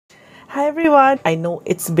Hi everyone! I know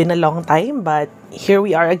it's been a long time, but here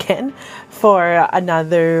we are again for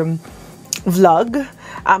another vlog.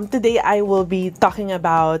 Today I will be talking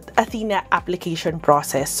about Athena application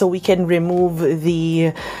process so we can remove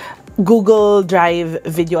the Google Drive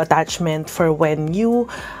video attachment for when you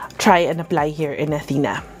try and apply here in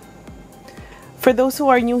Athena. For those who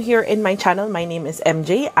are new here in my channel, my name is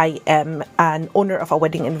MJ. I am an owner of a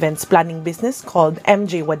wedding events planning business called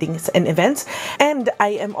MJ Weddings and Events, and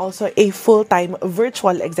I am also a full-time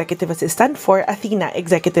virtual executive assistant for Athena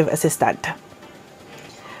Executive Assistant.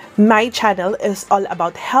 My channel is all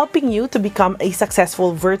about helping you to become a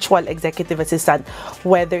successful virtual executive assistant,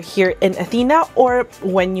 whether here in Athena or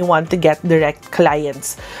when you want to get direct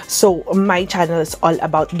clients. So my channel is all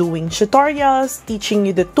about doing tutorials, teaching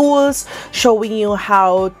you the tools, showing you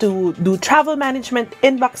how to do travel management,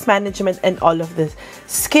 inbox management, and all of the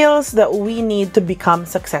skills that we need to become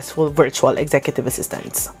successful virtual executive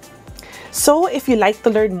assistants. So if you like to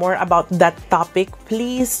learn more about that topic,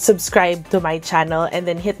 please subscribe to my channel and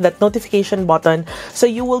then hit that notification button so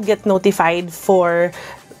you will get notified for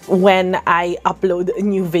when I upload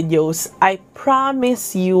new videos. I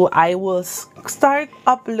promise you I will start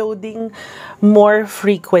uploading more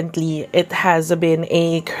frequently. It has been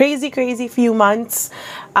a crazy few months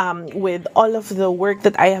with all of the work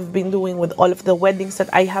that I have been doing, with all of the weddings that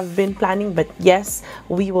I have been planning, but yes,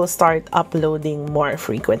 we will start uploading more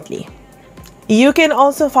frequently. You can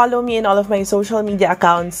also follow me in all of my social media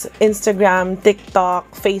accounts: Instagram, TikTok,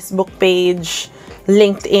 Facebook page,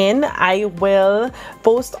 LinkedIn. I will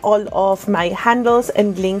post all of my handles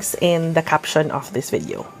and links in the caption of this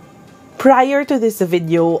video. Prior to this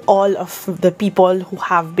video, all of the people who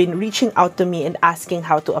have been reaching out to me and asking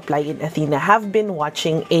how to apply in Athena have been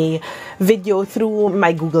watching a video through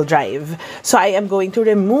my Google Drive. So I am going to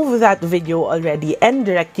remove that video already and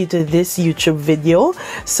direct you to this YouTube video.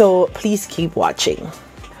 So please keep watching.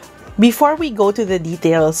 Before we go to the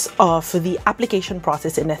details of the application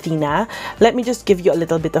process in Athena, let me just give you a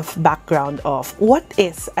little bit of background of what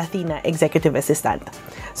is Athena Executive Assistant.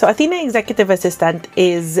 So Athena Executive Assistant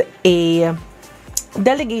is a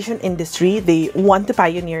delegation industry. They want to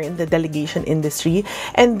pioneer in the delegation industry,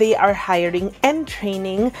 and they are hiring and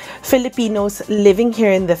training Filipinos living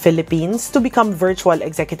here in the Philippines to become virtual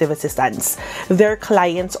executive assistants. Their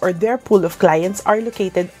clients or their pool of clients are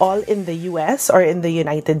located all in the US or in the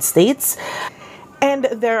United States. And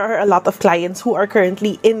there are a lot of clients who are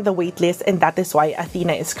currently in the waitlist, and that is why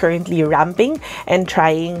Athena is currently ramping and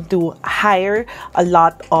trying to hire a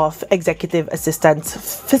lot of executive assistants,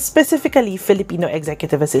 specifically Filipino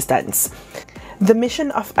executive assistants. The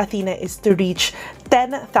mission of Athena is to reach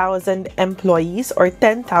 10,000 employees or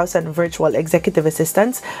 10,000 virtual executive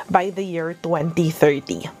assistants by the year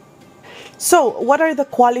 2030. So, what are the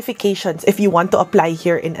qualifications if you want to apply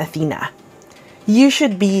here in Athena? You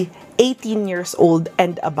should be 18 years old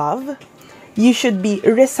and above. You should be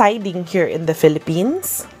residing here in the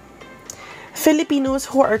Philippines. Filipinos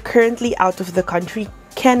who are currently out of the country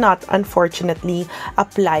cannot, unfortunately,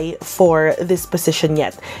 apply for this position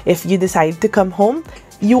yet. If you decide to come home,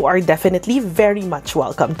 you are definitely very much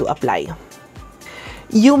welcome to apply.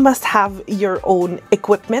 You must have your own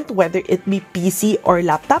equipment, whether it be PC or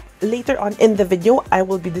laptop. Later on in the video, I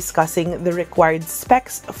will be discussing the required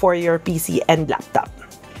specs for your PC and laptop.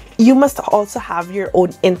 You must also have your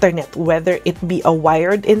own internet, whether it be a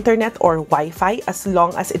wired internet or Wi-Fi, as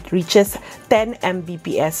long as it reaches 10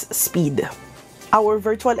 Mbps speed. Our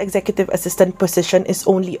virtual executive assistant position is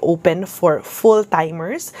only open for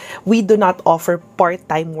full-timers. We do not offer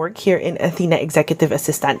part-time work here in Athena Executive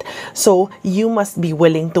Assistant. So you must be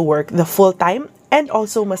willing to work the full-time and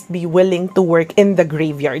also must be willing to work in the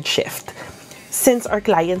graveyard shift. Since our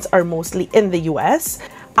clients are mostly in the US,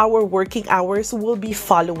 our working hours will be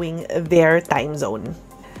following their time zone.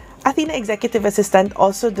 Athena Executive Assistant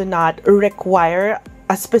also do not require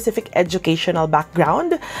a specific educational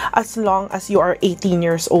background. As long as you are 18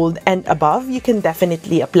 years old and above, you can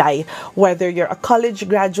definitely apply. Whether you're a college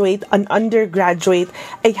graduate, an undergraduate,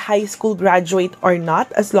 a high school graduate or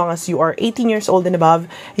not, as long as you are 18 years old and above,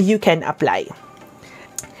 you can apply.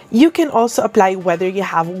 You can also apply whether you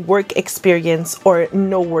have work experience or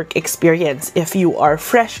no work experience. If you are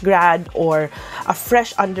fresh grad or a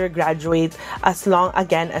fresh undergraduate, as long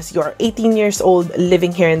again as you're 18 years old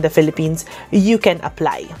living here in the Philippines, you can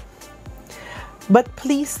apply. But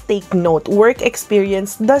please take note, work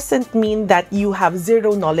experience doesn't mean that you have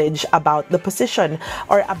zero knowledge about the position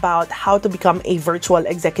or about how to become a virtual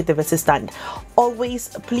executive assistant. Always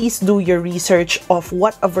please do your research of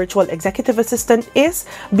what a virtual executive assistant is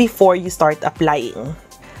before you start applying.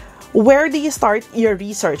 Where do you start your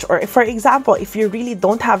research? Or if, for example, if you really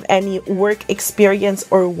don't have any work experience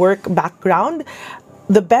or work background,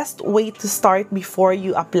 the best way to start before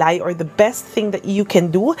you apply, or the best thing that you can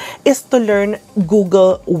do, is to learn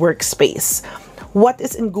Google Workspace. What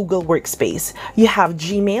is in Google Workspace? You have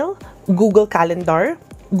Gmail, Google Calendar,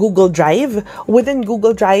 Google Drive. Within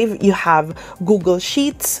Google Drive, you have Google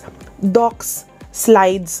Sheets, Docs,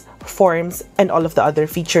 Slides, Forms, and all of the other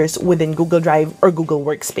features within Google Drive or Google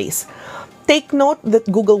Workspace. Take note that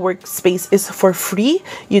Google Workspace is for free.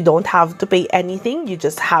 You don't have to pay anything. You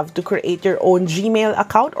just have to create your own Gmail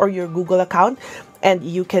account or your Google account, and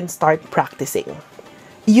you can start practicing.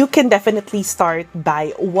 You can definitely start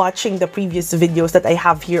by watching the previous videos that I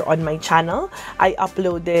have here on my channel. I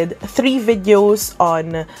uploaded 3 videos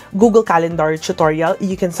on Google Calendar tutorial.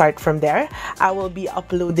 You can start from there. I will be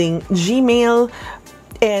uploading Gmail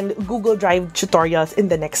and Google Drive tutorials in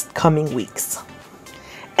the next coming weeks.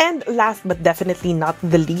 And last but definitely not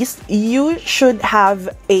the least, you should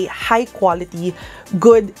have a high quality,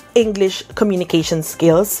 good English communication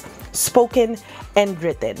skills, spoken and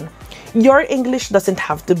written. Your English doesn't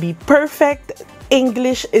have to be perfect.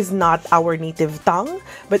 English is not our native tongue,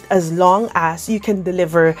 but as long as you can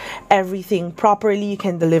deliver everything properly, you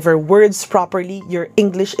can deliver words properly, your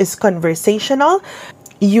English is conversational,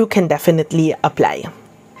 you can definitely apply.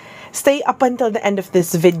 Stay up until the end of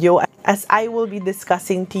this video, as I will be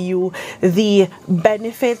discussing to you the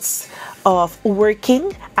benefits of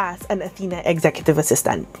working as an Athena executive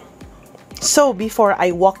assistant. So before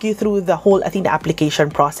I walk you through the whole Athena application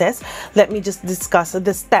process, let me just discuss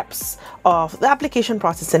the steps of the application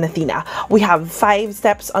process in Athena. We have 5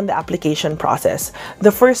 steps on the application process.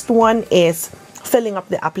 The first one is filling up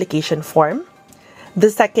the application form. The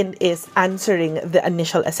second is answering the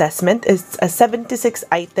initial assessment. It's a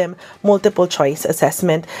 76-item multiple choice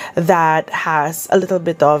assessment that has a little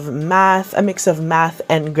bit of math, a mix of math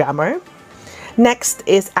and grammar. Next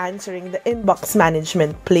is answering the inbox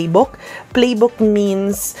management playbook. Playbook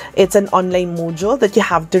means it's an online module that you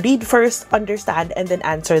have to read first, understand, and then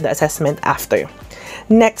answer the assessment after.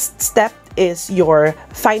 Next step is your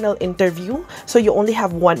final interview. So you only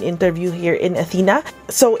have one interview here in Athena.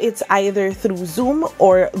 So it's either through Zoom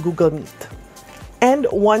or Google Meet. And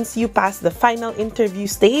once you pass the final interview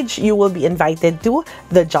stage, you will be invited to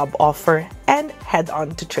the job offer and head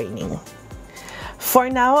on to training. For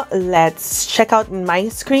now, let's check out my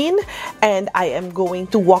screen, and I am going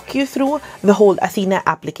to walk you through the whole Athena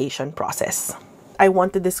application process. I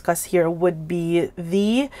want to discuss here would be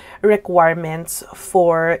the requirements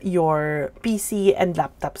for your PC and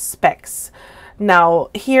laptop specs.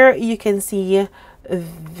 Now, here you can see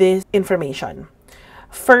this information.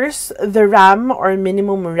 First, the RAM or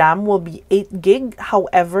minimum RAM will be 8 gig.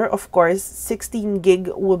 However, of course, 16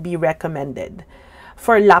 gig will be recommended.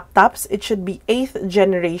 For laptops, it should be 8th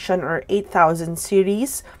generation or 8000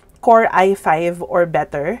 series, Core i5 or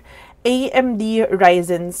better, AMD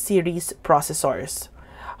Ryzen series processors.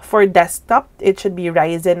 For desktop, it should be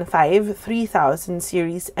Ryzen 5 3000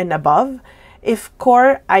 series and above. If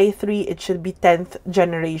Core i3, it should be 10th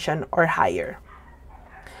generation or higher.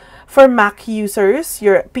 For Mac users,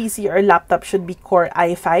 your PC or laptop should be Core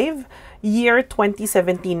i5, year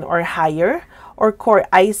 2017 or higher, or Core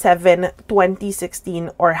i7 2016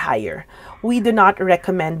 or higher. We do not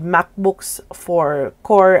recommend MacBooks for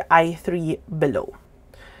Core i3 below.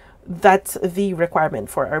 That's the requirement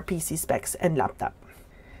for our PC specs and laptop.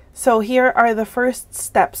 So here are the first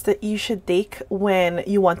steps that you should take when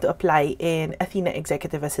you want to apply in Athena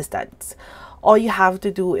Executive Assistants. All you have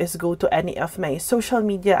to do is go to any of my social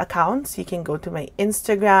media accounts. You can go to my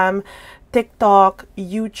Instagram, TikTok,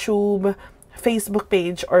 YouTube, Facebook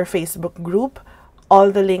page, or Facebook group. All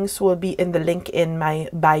the links will be in the link in my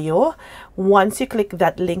bio. Once you click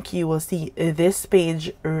that link, you will see this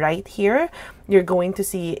page right here. You're going to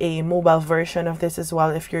see a mobile version of this as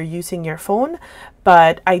well if you're using your phone,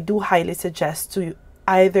 but I do highly suggest to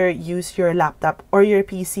either use your laptop or your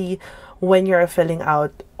PC when you're filling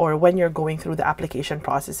out or when you're going through the application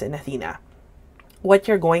process in Athena. What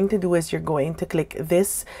you're going to do is you're going to click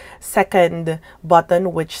this second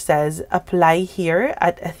button which says apply here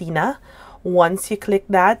at Athena. Once you click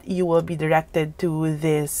that, you will be directed to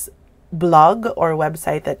this blog or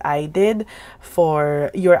website that I did for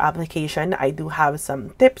your application. I do have some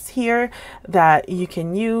tips here that you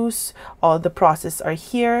can use. All the process are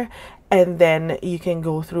here, and then you can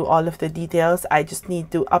go through all of the details. I just need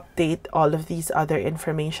to update all of these other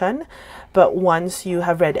information. But once you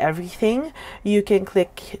have read everything, you can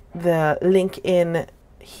click the link in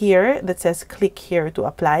here that says click here to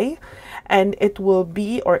apply, and it will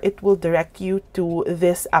be, or it will direct you to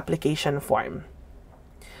this application form.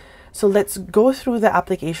 So let's go through the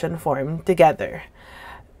application form together.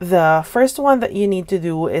 The first one that you need to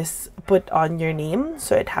do is put on your name.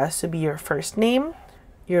 So it has to be your first name,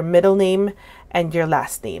 your middle name, and your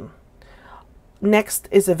last name. Next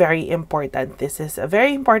is a very important. This is a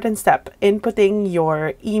very important step, inputting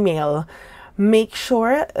your email. Make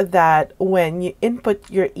sure that when you input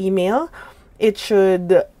your email, it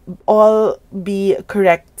should all be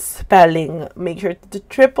correct spelling. Make sure to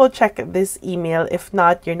triple check this email. If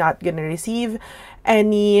not, you're not going to receive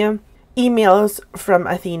any emails from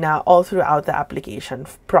Athena all throughout the application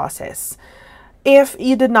process. If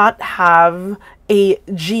you do not have a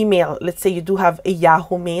Gmail, let's say you do have a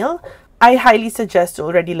Yahoo Mail, I highly suggest to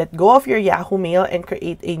already let go of your Yahoo Mail and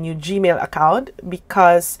create a new Gmail account,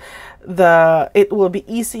 because it will be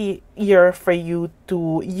easier for you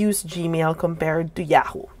to use Gmail compared to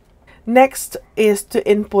Yahoo. Next is to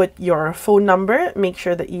input your phone number. Make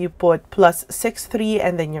sure that you put +63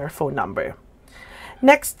 and then your phone number.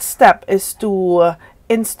 Next step is to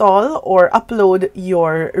install or upload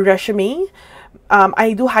your resume.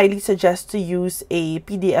 I do highly suggest to use a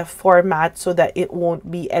PDF format so that it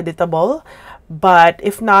won't be editable. But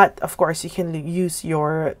if not, of course, you can use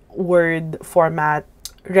your Word format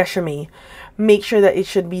resume. Make sure that it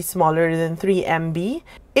should be smaller than 3 MB.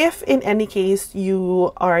 If in any case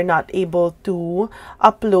you are not able to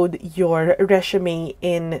upload your resume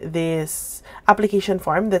in this application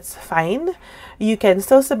form, that's fine. You can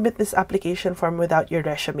still submit this application form without your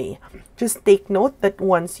resume. Just take note that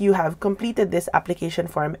once you have completed this application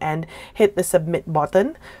form and hit the submit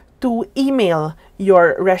button, to email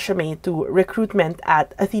your resume to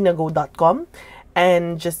recruitment@athenago.com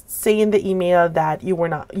and just say in the email that you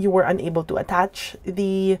were unable to attach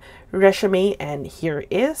the resume, and here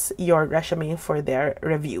is your resume for their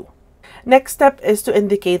review. Next step is to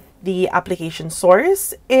indicate the application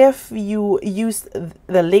source. If you use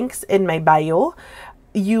the links in my bio,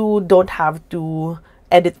 you don't have to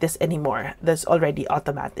edit this anymore. That's already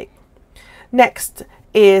automatic. Next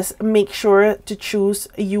is make sure to choose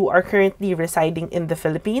you are currently residing in the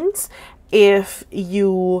Philippines. If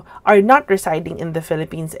you are not residing in the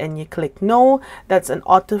Philippines and you click no, that's an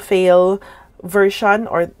autofail version,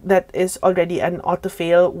 or that is already an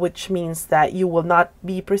autofail, which means that you will not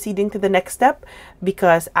be proceeding to the next step,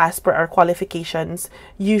 because as per our qualifications,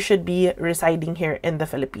 you should be residing here in the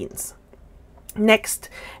Philippines. Next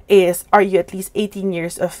is, are you at least 18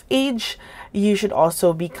 years of age? You should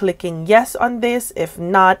also be clicking yes on this. If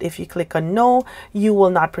not, if you click on no, you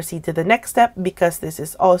will not proceed to the next step, because this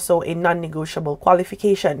is also a non-negotiable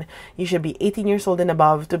qualification. You should be 18 years old and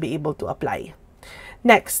above to be able to apply.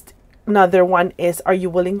 Next, another one is, are you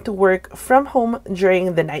willing to work from home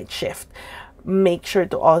during the night shift? Make sure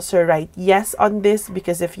to also write yes on this,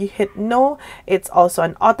 because if you hit no, it's also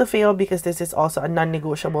an autofail, because this is also a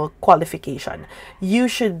non-negotiable qualification. You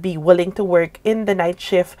should be willing to work in the night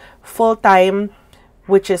shift full-time,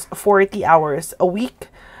 which is 40 hours a week,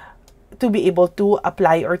 to be able to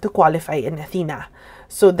apply or to qualify in Athena.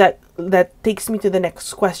 So that takes me to the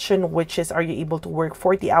next question, which is, are you able to work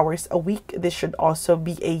 40 hours a week? This should also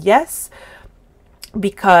be a yes,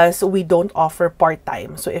 because we don't offer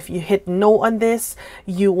part-time. So if you hit no on this,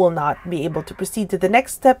 you will not be able to proceed to the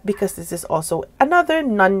next step, because this is also another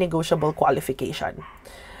non-negotiable qualification.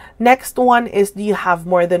 Next one is, do you have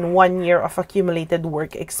more than 1 year of accumulated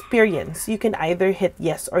work experience? You can either hit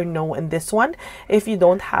yes or no in this one. If you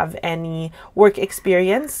don't have any work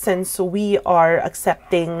experience, since we are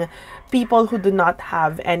accepting people who do not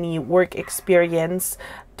have any work experience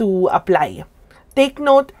to apply. Take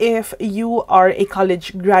note, if you are a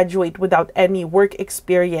college graduate without any work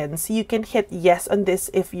experience, you can hit yes on this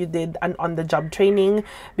if you did an on-the-job training,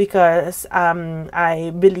 because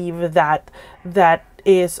I believe that that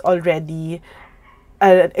is already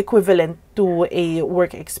equivalent to a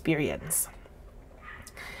work experience.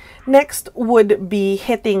 Next would be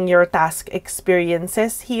hitting your task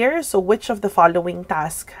experiences here. So which of the following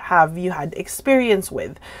tasks have you had experience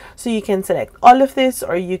with? So you can select all of this,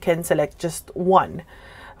 or you can select just one.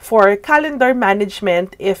 For calendar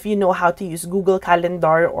management, if you know how to use Google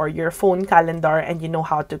Calendar or your phone calendar, and you know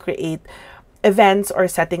how to create events or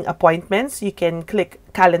setting appointments, you can click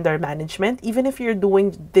calendar management. Even if you're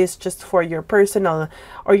doing this just for your personal,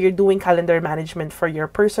 or you're doing calendar management for your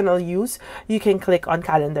personal use, you can click on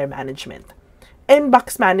calendar management.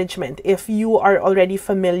 Inbox management, if you are already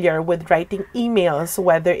familiar with writing emails,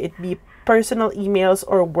 whether it be personal emails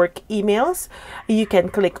or work emails, you can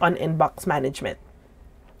click on inbox management.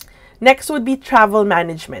 Next would be travel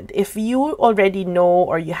management. If you already know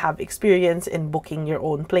or you have experience in booking your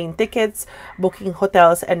own plane tickets, booking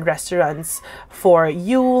hotels and restaurants for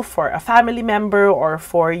you, for a family member, or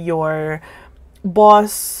for your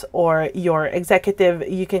boss or your executive,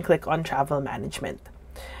 you can click on travel management.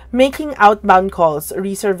 Making outbound calls,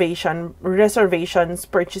 reservations,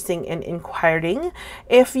 purchasing, and inquiring.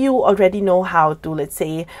 If you already know how to, let's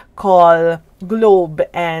say, call Globe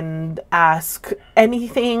and ask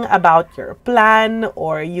anything about your plan,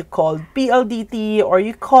 or you called PLDT, or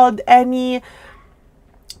you called any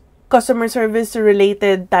customer service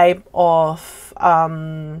related type of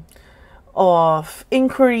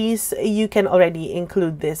inquiries, you can already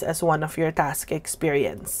include this as one of your task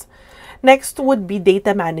experience. Next would be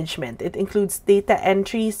data management. It includes data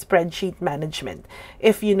entry, spreadsheet management.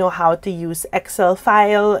 If you know how to use Excel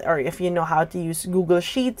file, or if you know how to use Google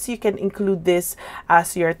Sheets, you can include this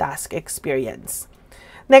as your task experience.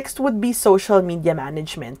 Next would be social media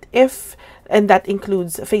management. And that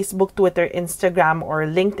includes Facebook, Twitter, Instagram, or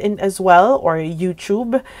LinkedIn as well, or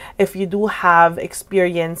YouTube. If you do have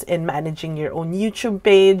experience in managing your own YouTube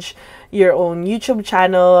page, your own YouTube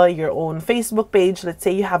channel, your own Facebook page, let's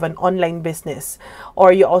say you have an online business,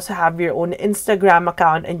 or you also have your own Instagram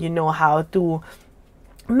account and you know how to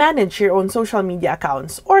manage your own social media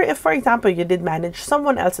accounts, or if, for example, you did manage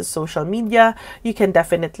someone else's social media, you can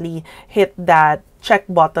definitely hit that check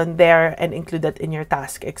button there and include that in your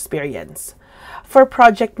task experience. For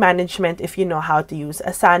project management, if you know how to use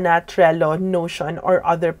Asana, Trello, Notion, or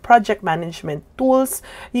other project management tools,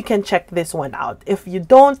 you can check this one out. If you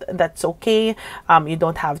don't, that's okay. You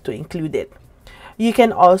don't have to include it. You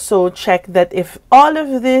can also check that if all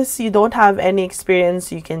of this you don't have any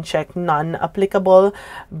experience, you can check none applicable.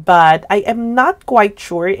 But I am not quite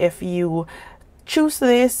sure if you choose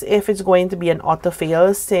this, if it's going to be an auto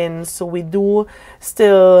fail, since we do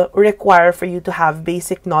still require for you to have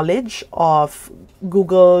basic knowledge of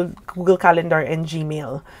Google Calendar and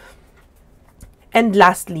Gmail. And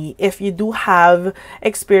lastly, if you do have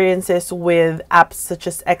experiences with apps such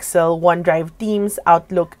as Excel, OneDrive, Teams,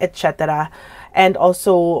 Outlook, etc., and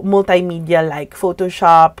also multimedia like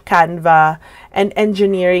Photoshop, Canva, and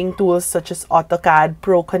engineering tools such as AutoCAD,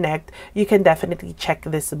 ProConnect, you can definitely check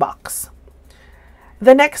this box.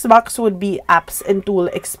 The next box would be apps and tool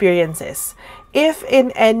experiences. If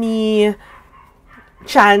in any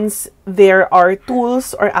chance there are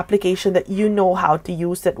tools or application that you know how to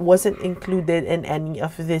use that wasn't included in any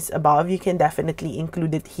of this above, you can definitely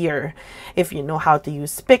include it here. If you know how to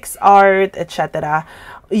use PixArt, etc.,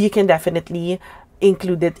 you can definitely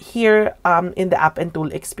include it here in the app and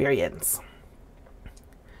tool experience.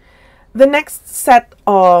 The next set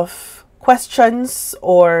of questions,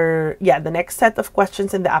 the next set of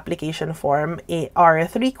questions in the application form are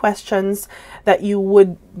 3 questions that you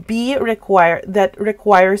would be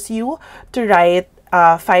requires you to write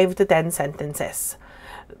 5 to 10 sentences.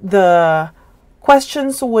 The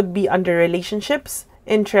questions would be under relationships,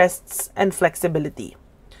 interests, and flexibility.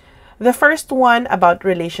 The first one about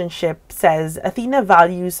relationship says, Athena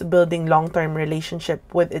values building long-term relationship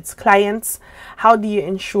with its clients. How do you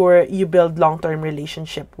ensure you build long-term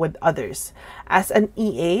relationship with others? As an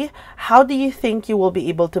EA, how do you think you will be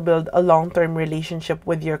able to build a long-term relationship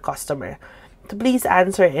with your customer? Please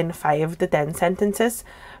answer in 5 to 10 sentences.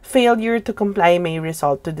 Failure to comply may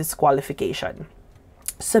result to disqualification.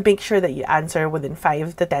 So make sure that you answer within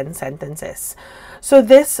 5 to 10 sentences. So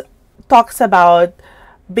this talks about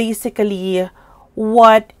basically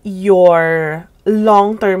what your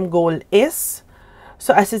long-term goal is.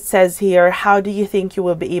 So as it says here, how do you think you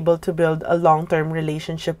will be able to build a long-term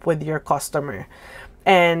relationship with your customer?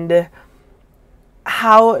 And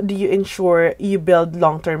how do you ensure you build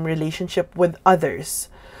long-term relationship with others?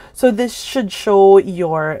 So this should show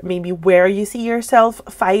your maybe where you see yourself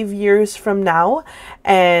 5 years from now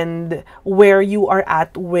and where you are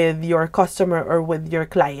at with your customer or with your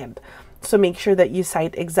client. So make sure that you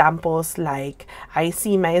cite examples like, I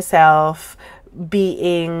see myself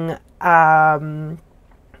being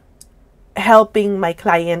helping my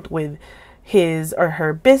client with his or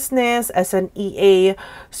her business as an EA.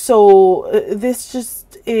 So this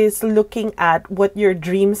just is looking at what your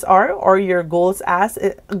dreams are or your goals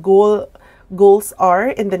goals are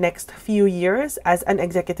in the next few years as an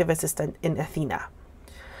executive assistant in Athena.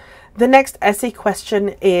 The next essay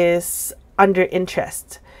question is under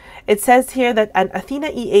interest. It says here that an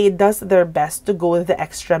Athena EA does their best to go the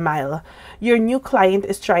extra mile. Your new client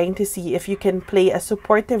is trying to see if you can play a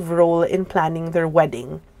supportive role in planning their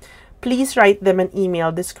wedding. Please write them an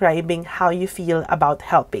email describing how you feel about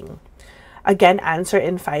helping. Again, answer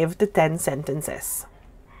in 5 to 10 sentences.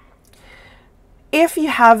 If you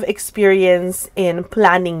have experience in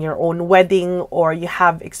planning your own wedding, or you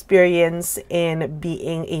have experience in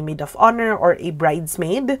being a maid of honor or a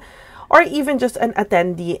bridesmaid, or even just an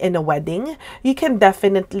attendee in a wedding, you can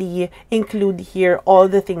definitely include here all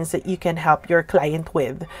the things that you can help your client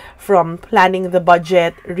with, from planning the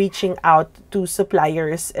budget, reaching out to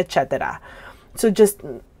suppliers, etc. So just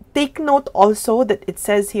take note also that it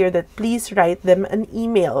says here that please write them an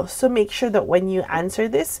email. So make sure that when you answer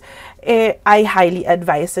this, I highly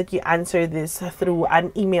advise that you answer this through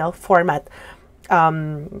an email format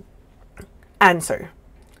answer.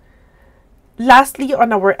 Lastly,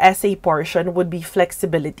 on our essay portion would be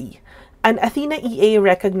flexibility. An Athena EA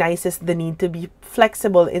recognizes the need to be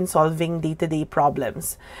flexible in solving day-to-day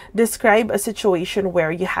problems. Describe a situation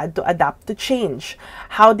where you had to adapt to change.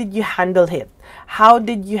 How did you handle it? How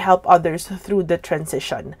did you help others through the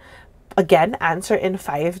transition? Again, answer in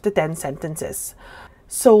 5 to 10 sentences.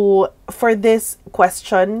 So for these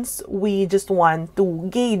questions, we just want to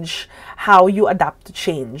gauge how you adapt to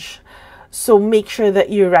change. So make sure that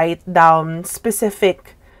you write down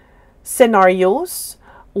specific scenarios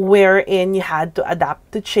wherein you had to adapt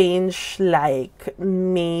to change, like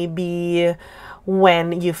maybe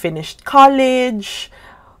when you finished college,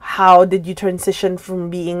 how did you transition from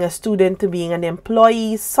being a student to being an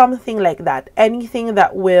employee, something like that. Anything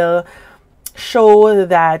that will show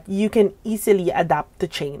that you can easily adapt to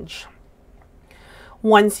change.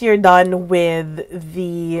 Once you're done with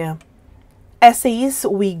the essays,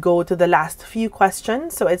 we go to the last few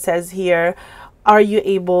questions. So it says here,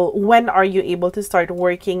 when are you able to start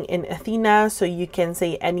working in Athena? So you can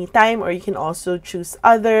say anytime, or you can also choose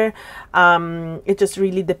other. It just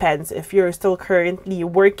really depends. If you're still currently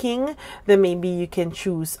working, then maybe you can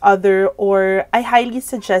choose other. Or I highly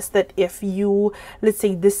suggest that if you, let's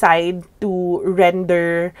say, decide to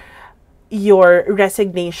render your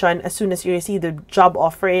resignation as soon as you receive the job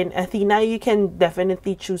offer in Athena, you can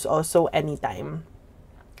definitely choose also anytime.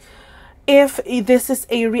 If this is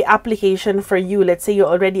a reapplication for you, let's say you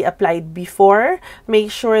already applied before, make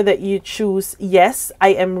sure that you choose yes, I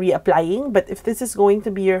am reapplying. But if this is going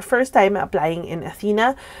to be your first time applying in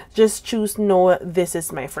Athena, just choose no, this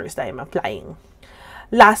is my first time applying.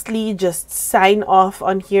 Lastly, just sign off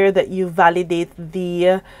on here that you validate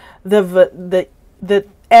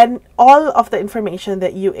and all of the information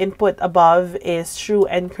that you input above is true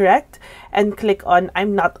and correct, and click on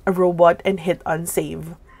I'm not a robot and hit on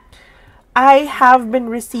save. I have been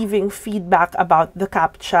receiving feedback about the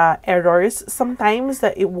CAPTCHA errors sometimes,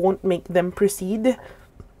 that it won't make them proceed.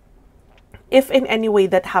 If in any way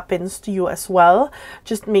that happens to you as well,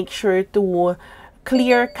 just make sure to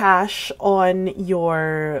clear cache on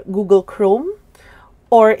your Google Chrome.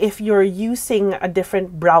 Or if you're using a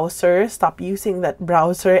different browser, stop using that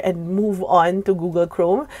browser and move on to Google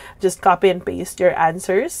Chrome. Just copy and paste your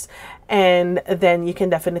answers, and then you can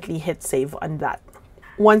definitely hit save on that.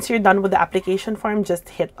 Once you're done with the application form, just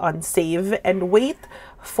hit on save and wait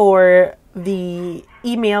for the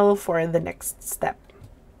email for the next step.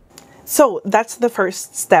 So that's the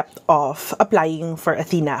first step of applying for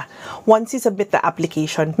Athena. Once you submit the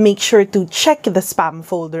application, make sure to check the spam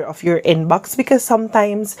folder of your inbox, because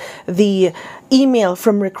sometimes the email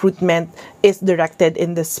from recruitment is directed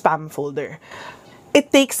in the spam folder.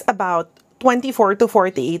 It takes about 24 to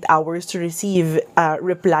 48 hours to receive a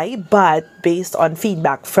reply, but based on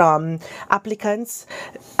feedback from applicants,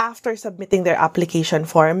 after submitting their application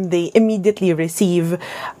form, they immediately receive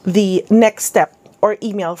the next step or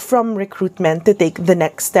email from recruitment to take the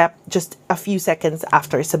next step just a few seconds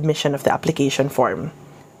after submission of the application form.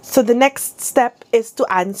 So the next step is to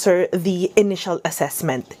answer the initial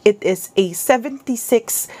assessment. It is a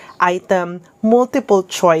 76-item multiple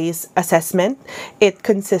choice assessment. It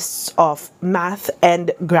consists of math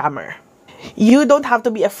and grammar. You don't have to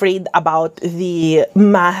be afraid about the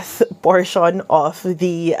math portion of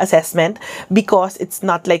the assessment, because it's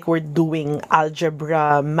not like we're doing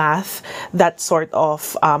algebra math, that sort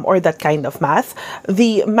of, or that kind of math.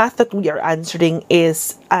 The math that we are answering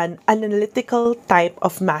is an analytical type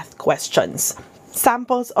of math questions.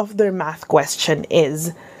 Samples of their math question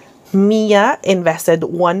is, Mia invested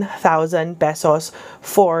 1,000 pesos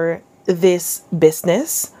for this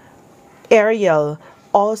business. Ariel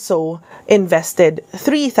also invested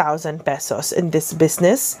 3,000 pesos in this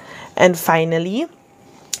business. And finally,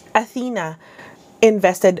 Athena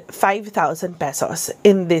invested 5,000 pesos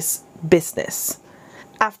in this business.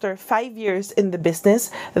 After 5 years in the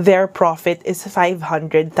business, their profit is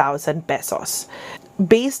 500,000 pesos.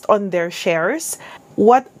 Based on their shares,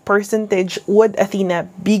 what percentage would Athena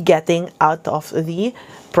be getting out of the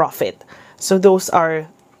profit? So those are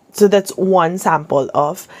So that's one sample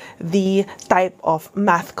of the type of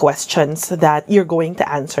math questions that you're going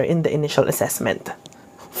to answer in the initial assessment.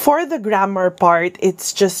 For the grammar part,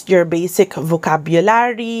 it's just your basic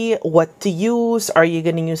vocabulary, what to use. Are you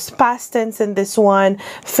going to use past tense in this one?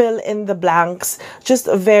 Fill in the blanks. Just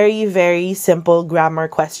very, very simple grammar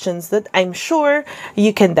questions that I'm sure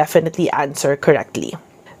you can definitely answer correctly.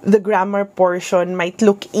 The grammar portion might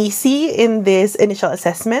look easy in this initial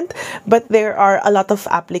assessment, but there are a lot of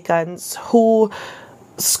applicants who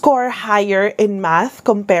score higher in math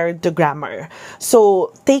compared to grammar.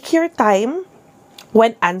 So take your time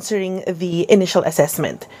when answering the initial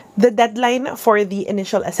assessment. The deadline for the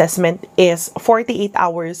initial assessment is 48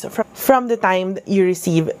 hours from the time that you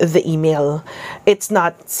receive the email. It's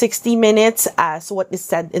not 60 minutes as what is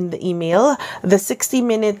said in the email. The 60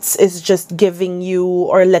 minutes is just giving you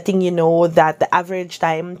or letting you know that the average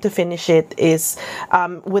time to finish it is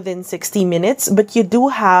within 60 minutes, but you do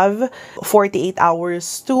have 48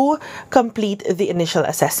 hours to complete the initial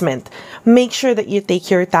assessment. Make sure that you take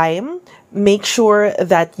your time. Make sure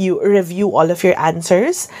that you review all of your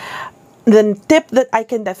answers. The tip that I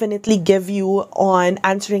can definitely give you on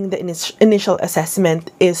answering the initial assessment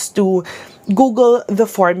is to Google the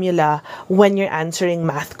formula when you're answering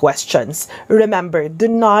math questions. Remember, do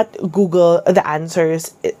not Google the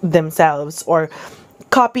answers themselves or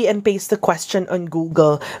copy and paste the question on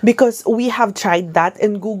Google, because we have tried that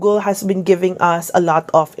and Google has been giving us a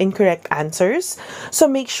lot of incorrect answers. So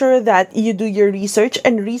make sure that you do your research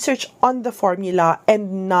and research on the formula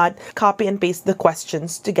and not copy and paste the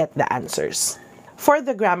questions to get the answers. For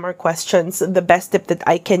the grammar questions, the best tip that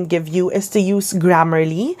I can give you is to use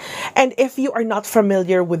Grammarly. And if you are not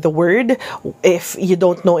familiar with the word, if you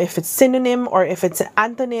don't know if it's synonym or if it's an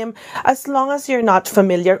antonym, as long as you're not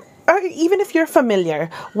familiar, or even if you're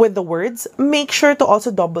familiar with the words, make sure to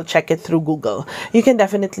also double check it through Google. You can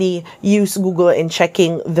definitely use Google in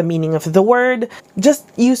checking the meaning of the word. Just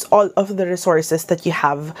use all of the resources that you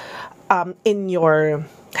have in your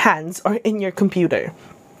hands or in your computer.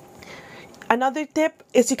 Another tip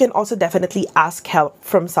is you can also definitely ask help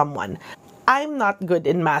from someone. I'm not good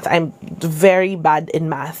in math. I'm very bad in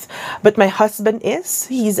math. But my husband is.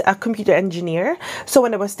 He's a computer engineer. So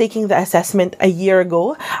when I was taking the assessment a year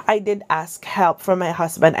ago, I did ask help from my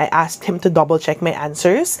husband. I asked him to double check my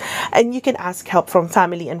answers. And you can ask help from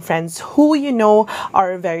family and friends who you know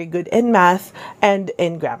are very good in math and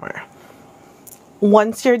in grammar.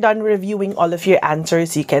 Once you're done reviewing all of your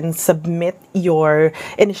answers, you can submit your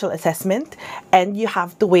initial assessment and you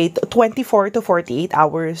have to wait 24 to 48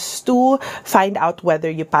 hours to find out whether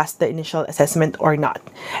you passed the initial assessment or not.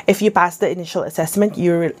 If you pass the initial assessment,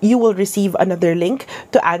 you will receive another link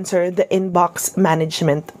to answer the Inbox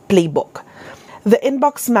Management Playbook. The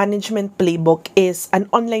Inbox Management Playbook is an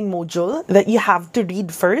online module that you have to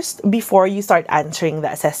read first before you start answering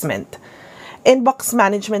the assessment. Inbox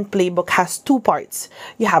Management Playbook has two parts.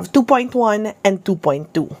 You have 2.1 and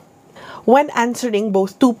 2.2. When answering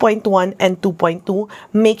both 2.1 and 2.2,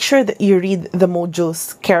 make sure that you read the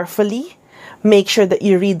modules carefully. Make sure that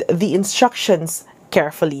you read the instructions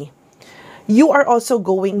carefully. You are also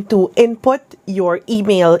going to input your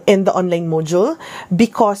email in the online module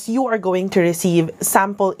because you are going to receive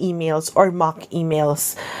sample emails or mock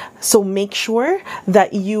emails. So make sure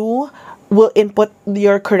that you will input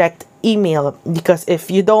your correct email, because if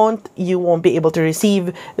you don't, you won't be able to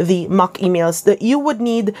receive the mock emails that you would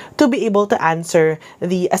need to be able to answer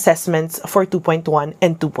the assessments for 2.1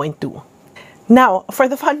 and 2.2. Now, for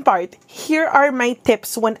the fun part, here are my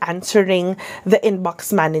tips when answering the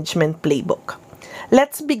Inbox Management Playbook.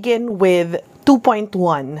 Let's begin with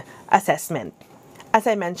 2.1 assessment. As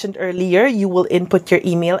I mentioned earlier, you will input your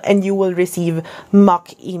email and you will receive mock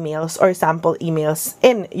emails or sample emails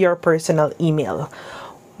in your personal email.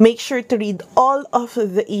 Make sure to read all of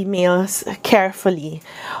the emails carefully.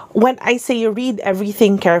 When I say read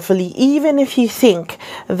everything carefully, even if you think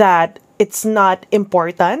that it's not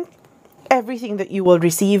important, everything that you will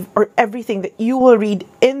receive or everything that you will read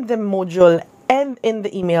in the module and in the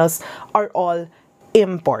emails are all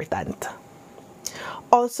important.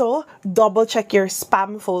 Also, double check your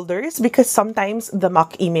spam folders because sometimes the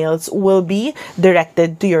mock emails will be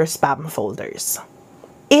directed to your spam folders.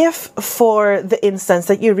 If for the instance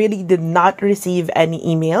that you really did not receive any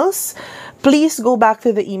emails, please go back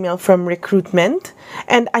to the email from recruitment,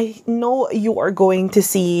 and I know you are going to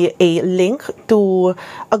see a link to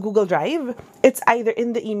a Google Drive. It's either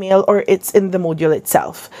in the email or it's in the module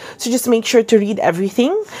itself. So just make sure to read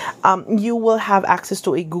everything. You will have access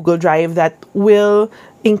to a Google Drive that will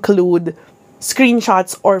include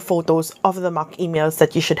screenshots or photos of the mock emails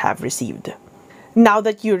that you should have received. Now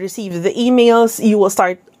that you receive the emails, you will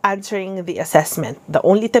start answering the assessment. The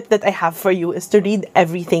only tip that I have for you is to read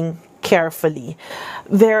everything carefully.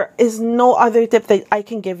 There is no other tip that I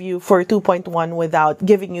can give you for 2.1 without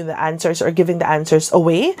giving you the answers or giving the answers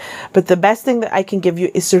away. But the best thing that I can give you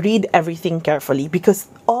is to read everything carefully, because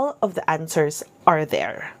all of the answers are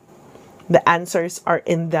there. The answers are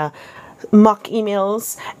in the mock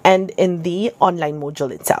emails and in the online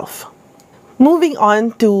module itself. Moving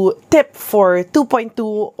on to tip for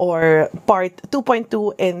 2.2 or part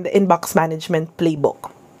 2.2 in the inbox management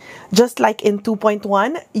playbook. Just like in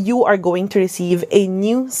 2.1, you are going to receive a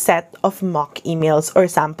new set of mock emails or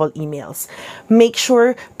sample emails. Make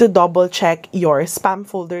sure to double check your spam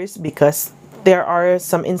folders, because there are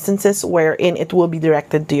some instances wherein it will be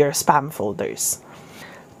directed to your spam folders.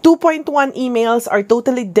 2.1 emails are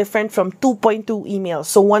totally different from 2.2 emails.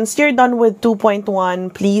 So once you're done with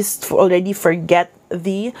 2.1, please already forget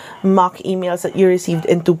the mock emails that you received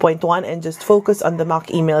in 2.1 and just focus on the mock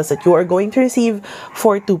emails that you are going to receive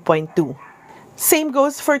for 2.2. Same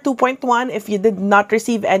goes for 2.1. If you did not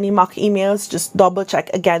receive any mock emails, just double check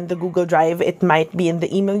again the Google Drive. It might be in the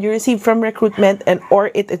email you received from recruitment, or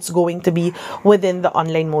it's going to be within the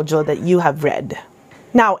online module that you have read.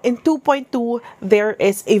 Now, in 2.2, there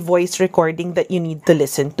is a voice recording that you need to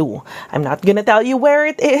listen to. I'm not gonna tell you where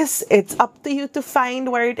it is. It's up to you to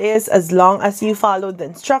find where it is, as long as you follow the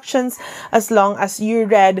instructions, as long as you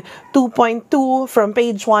read 2.2 from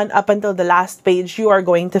page 1 up until the last page, you are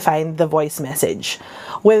going to find the voice message.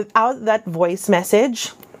 Without that voice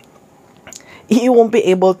message, you won't be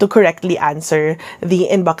able to correctly answer the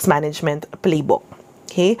inbox management playbook.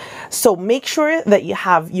 Okay, so make sure that you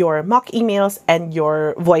have your mock emails and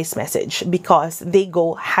your voice message, because they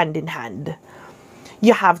go hand in hand.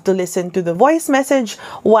 You have to listen to the voice message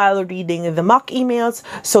while reading the mock emails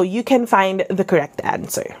so you can find the correct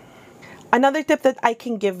answer. Another tip that I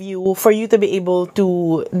can give you for you to be able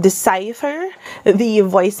to decipher the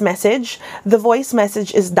voice message, the voice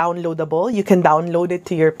message is downloadable. You can download it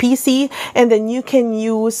to your PC, and then you can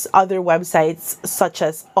use other websites such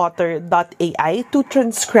as author.ai to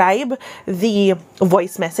transcribe the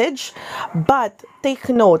voice message. But take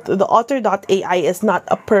note, the author.ai is not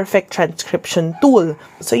a perfect transcription tool.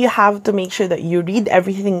 So you have to make sure that you read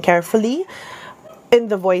everything carefully in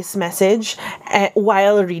the voice message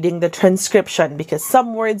while reading the transcription, because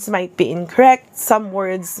some words might be incorrect, some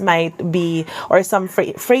words might be, or some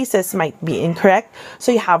phrases might be incorrect.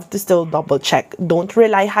 So you have to still double check. Don't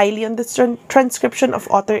rely highly on the transcription of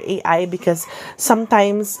Author AI, because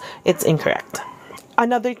sometimes it's incorrect.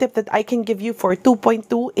 Another tip that I can give you for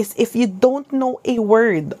 2.2 is, if you don't know a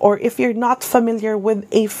word or if you're not familiar with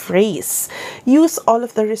a phrase, use all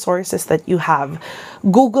of the resources that you have.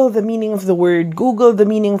 Google the meaning of the word, Google the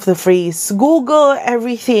meaning of the phrase, Google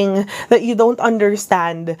everything that you don't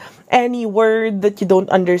understand. Any word that you don't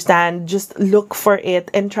understand, just look for it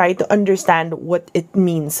and try to understand what it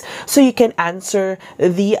means so you can answer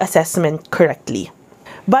the assessment correctly.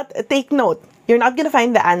 But take note, you're not going to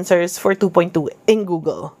find the answers for 2.2 in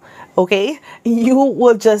Google, okay? You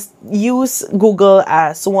will just use Google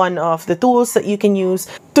as one of the tools that you can use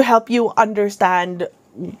to help you understand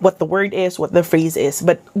what the word is, what the phrase is.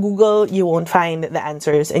 But Google, you won't find the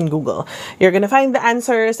answers in Google. You're going to find the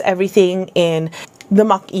answers, everything, in the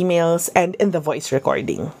mock emails and in the voice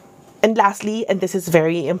recording. And lastly, and this is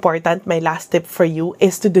very important, my last tip for you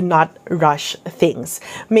is to do not rush things.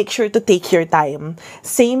 Make sure to take your time.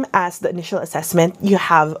 Same as the initial assessment, you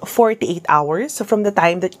have 48 hours from the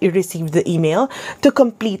time that you receive the email to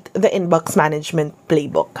complete the inbox management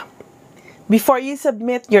playbook. Before you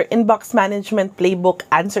submit your inbox management playbook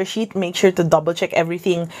answer sheet, make sure to double check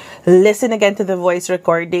everything. Listen again to the voice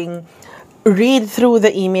recording. Read through the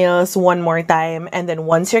emails one more time, and then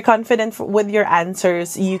once you're confident with your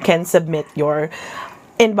answers, you can submit your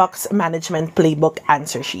inbox management playbook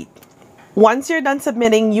answer sheet. Once you're done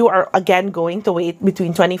submitting, you are again going to wait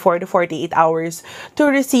between 24 to 48 hours to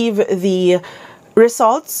receive the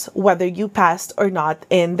results, whether you passed or not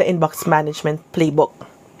in the inbox management playbook.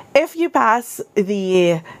 If you pass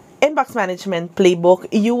the inbox management playbook,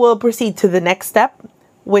 you will proceed to the next step,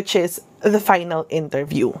 which is the final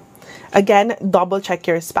interview. Again, double check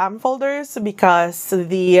your spam folders, because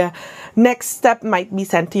the next step might be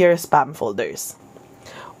sent to your spam folders.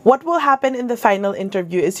 What will happen in the final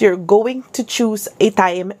interview is you're going to choose a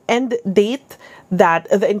time and date that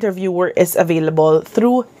the interviewer is available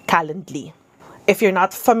through Calendly. If you're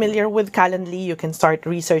not familiar with Calendly, you can start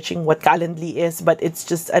researching what Calendly is, but it's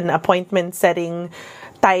just an appointment setting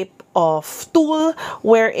type of tool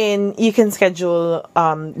wherein you can schedule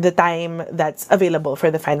the time that's available for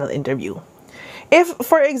the final interview. If,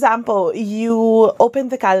 for example, you open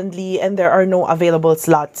the Calendly and there are no available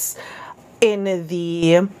slots in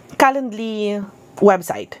the Calendly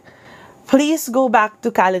website, please go back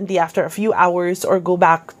to Calendly after a few hours or go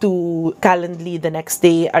back to Calendly the next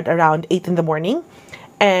day at around 8 in the morning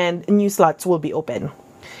and new slots will be open.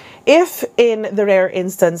 If in the rare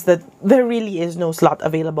instance that there really is no slot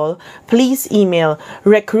available, please email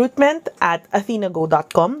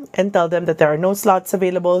recruitment@athenago.com and tell them that there are no slots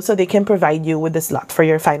available so they can provide you with the slot for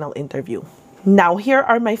your final interview. Now, here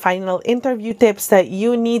are my final interview tips that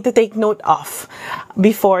you need to take note of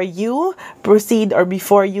before you proceed or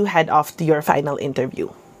before you head off to your final interview.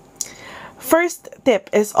 First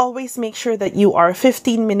tip is always make sure that you are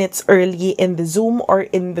 15 minutes early in the Zoom or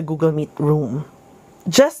in the Google Meet room.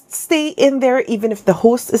 Just stay in there even if the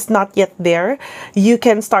host is not yet there. You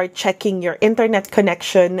can start checking your internet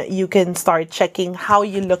connection. You can start checking how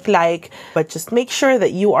you look like, but just make sure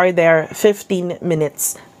that you are there 15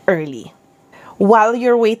 minutes early. While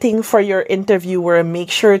you're waiting for your interviewer, make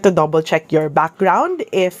sure to double check your background.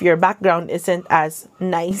 If your background isn't as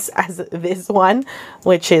nice as this one,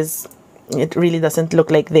 which is it really doesn't look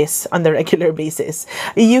like this on the regular basis,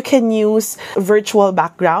 you can use virtual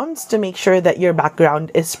backgrounds to make sure that your background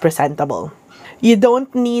is presentable. You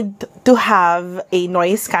don't need to have a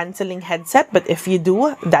noise cancelling headset, but if you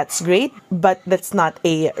do, that's great, but that's not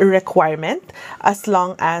a requirement. As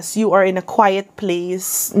long as you are in a quiet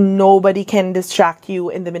place, nobody can distract you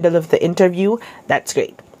in the middle of the interview, that's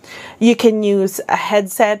great. You can use a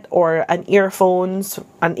headset or an earphone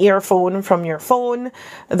from your phone.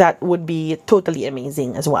 That would be totally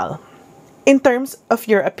amazing as well. In terms of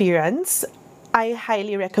your appearance, I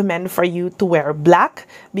highly recommend for you to wear black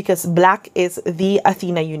because black is the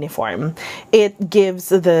Athena uniform. It gives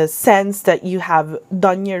the sense that you have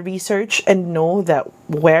done your research and know that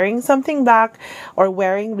wearing something black or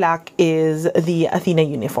wearing black is the Athena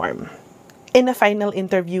uniform. In a final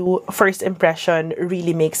interview, first impression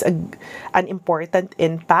really makes an important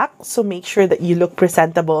impact. So make sure that you look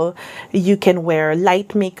presentable. You can wear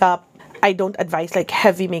light makeup. I don't advise like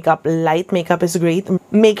heavy makeup. Light makeup is great.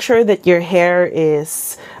 Make sure that your hair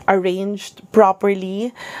is arranged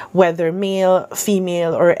properly, whether male,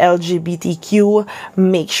 female, or LGBTQ.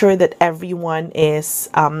 Make sure that everyone is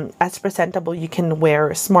as presentable. You can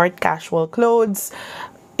wear smart casual clothes.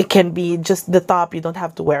 It can be just the top. You don't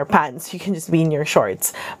have to wear pants. You can just be in your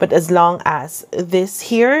shorts. But as long as this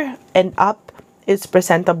here and up is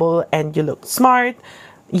presentable and you look smart,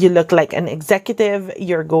 you look like an executive,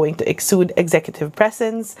 you're going to exude executive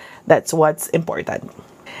presence, that's what's important.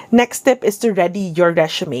 Next tip is to ready your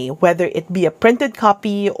resume, whether it be a printed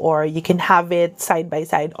copy or you can have it side by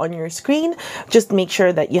side on your screen. Just make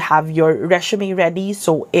sure that you have your resume ready,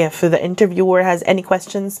 so if the interviewer has any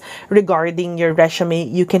questions regarding your resume,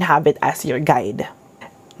 you can have it as your guide.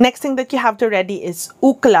 Next thing that you have to ready is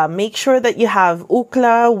Ookla. Make sure that you have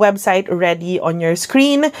Ookla website ready on your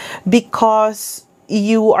screen because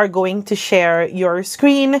you are going to share your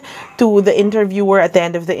screen to the interviewer at the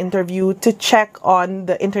end of the interview to check on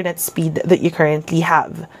the internet speed that you currently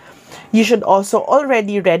have. You should also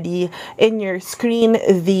already ready in your screen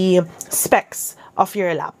the specs of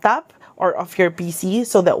your laptop or of your PC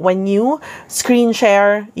so that when you screen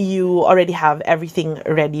share, you already have everything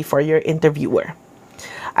ready for your interviewer.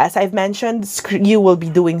 As I've mentioned, you will be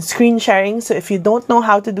doing screen sharing. So if you don't know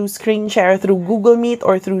how to do screen share through Google Meet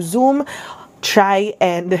or through Zoom, try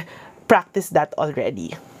and practice that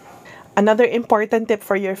already. Another important tip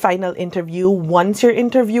for your final interview, once your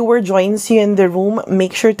interviewer joins you in the room,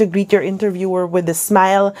 make sure to greet your interviewer with a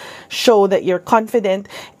smile, show that you're confident.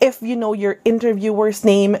 If you know your interviewer's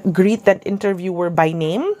name, greet that interviewer by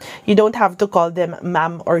name. You don't have to call them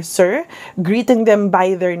ma'am or sir. Greeting them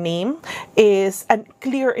by their name is a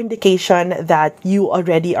clear indication that you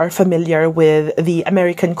already are familiar with the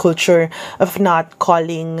American culture of not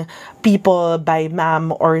calling people by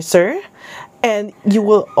ma'am or sir. And you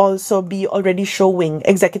will also be already showing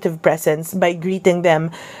executive presence by greeting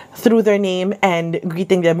them through their name and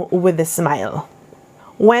greeting them with a smile.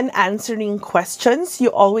 When answering questions,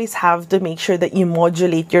 you always have to make sure that you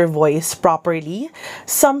modulate your voice properly.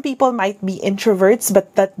 Some people might be introverts,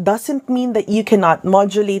 but that doesn't mean that you cannot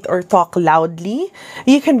modulate or talk loudly.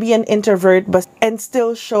 You can be an introvert and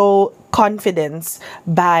still show confidence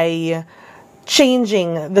by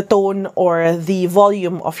changing the tone or the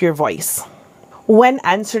volume of your voice. When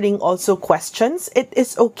answering also questions, it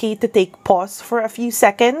is okay to take pause for a few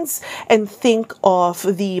seconds and think of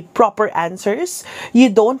the proper answers. You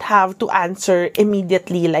don't have to answer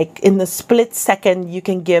immediately, like in a split second you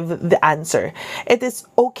can give the answer. It is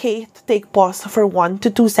okay to take pause for 1 to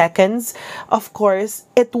 2 seconds. Of course,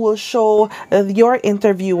 it will show your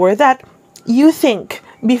interviewer that you think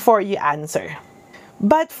before you answer.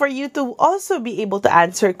 But for you to also be able to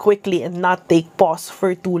answer quickly and not take pause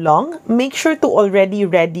for too long, make sure to already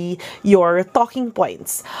ready your talking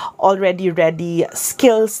points, already ready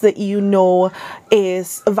skills that you know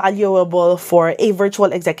is valuable for a virtual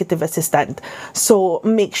executive assistant. So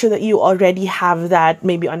make sure that you already have that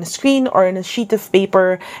maybe on a screen or on a sheet of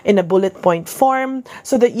paper in a bullet point form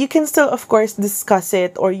so that you can still, of course, discuss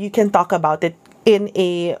it or you can talk about it in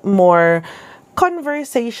a more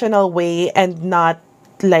conversational way and not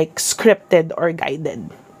like scripted or guided.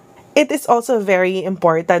 It is also very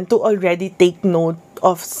important to already take note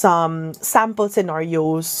of some sample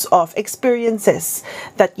scenarios of experiences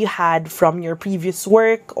that you had from your previous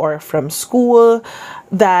work or from school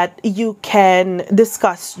that you can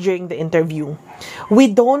discuss during the interview. We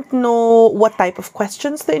don't know what type of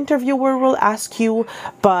questions the interviewer will ask you,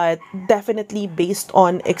 but definitely based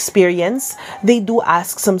on experience, they do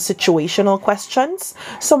ask some situational questions.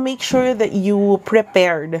 So make sure that you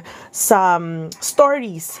prepared some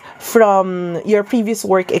stories from your previous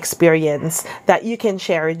work experience that you can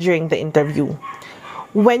share during the interview.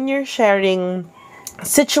 When you're sharing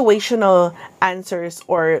situational answers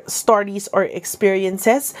or stories or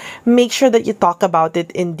experiences, make sure that you talk about it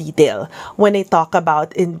in detail. When I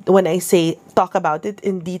say talk about it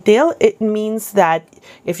in detail, it means that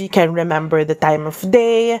if you can remember the time of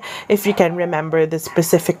day, if you can remember the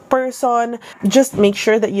specific person, just make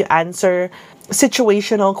sure that you answer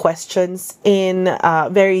situational questions in a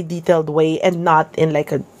very detailed way and not in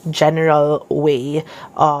like a general way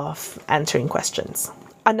of answering questions.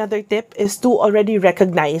 Another tip is to already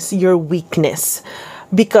recognize your weakness,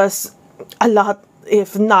 because a lot,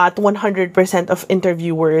 if not 100% of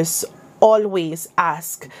interviewers always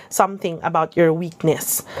ask something about your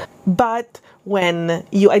weakness. But when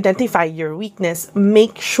you identify your weakness,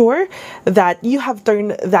 make sure that you have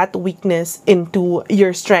turned that weakness into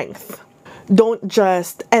your strength. Don't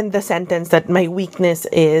just end the sentence that my weakness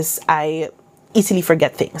is I easily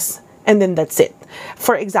forget things, and then that's it.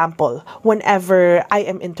 For example, whenever I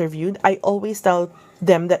am interviewed, I always tell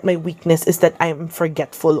them that my weakness is that I am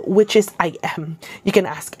forgetful, which is I am. You can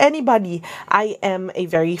ask anybody. I am a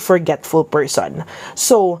very forgetful person.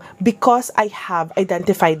 So because I have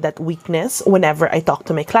identified that weakness whenever I talk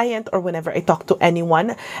to my client or whenever I talk to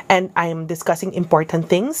anyone and I'm discussing important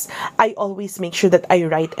things, I always make sure that I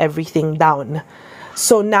write everything down.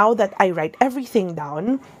 So now that I write everything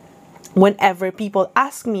down, whenever people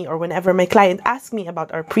ask me or whenever my client asks me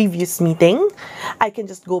about our previous meeting, I can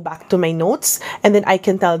just go back to my notes and then I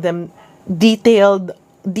can tell them detailed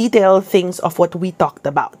things of what we talked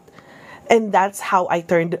about. And that's how I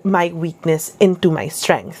turned my weakness into my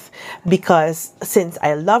strength. Because since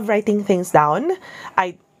I love writing things down,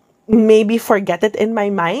 I maybe forget it in my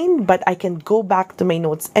mind, but I can go back to my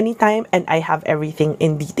notes anytime and I have everything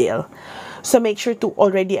in detail. So make sure to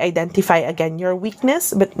already identify again your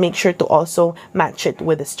weakness, but make sure to also match it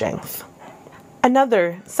with a strength.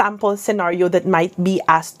 Another sample scenario that might be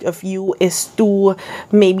asked of you is to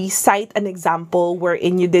maybe cite an example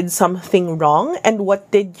wherein you did something wrong and what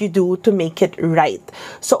did you do to make it right.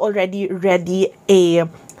 So already ready a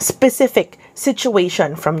specific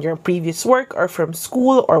situation from your previous work or from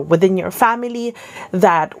school or within your family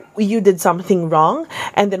that you did something wrong,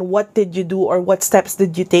 and then what did you do or what steps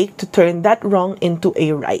did you take to turn that wrong into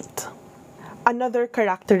a right. Another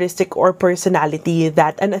characteristic or personality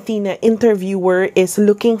that an Athena interviewer is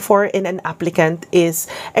looking for in an applicant is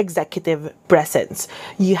executive presence.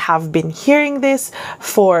 You have been hearing this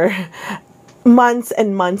for months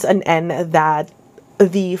and months on end that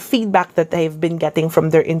the feedback that they've been getting from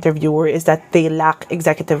their interviewer is that they lack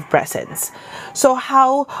executive presence. So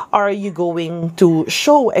how are you going to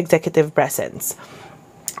show executive presence?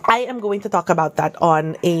 I am going to talk about that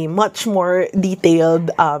on a much more detailed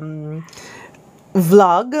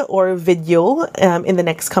vlog or video in the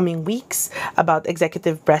next coming weeks about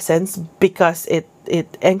executive presence, because it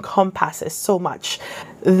encompasses so much.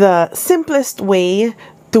 The simplest way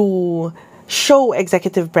to show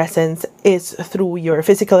executive presence is through your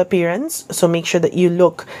physical appearance. So make sure that you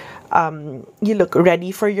look you look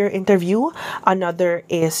ready for your interview. Another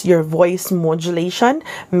is your voice modulation.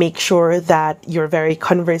 Make sure that you're very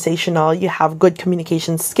conversational, you have good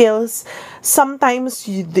communication skills. Sometimes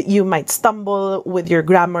you might stumble with your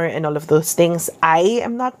grammar and all of those things. I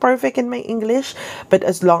am not perfect in my English, but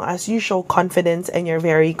as long as you show confidence and you're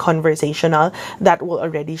very conversational, that will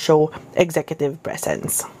already show executive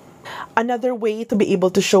presence. Another way to be able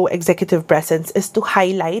to show executive presence is to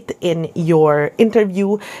highlight in your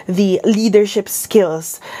interview the leadership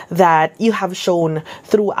skills that you have shown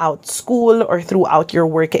throughout school or throughout your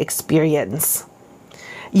work experience.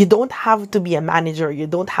 You don't have to be a manager, you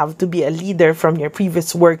don't have to be a leader from your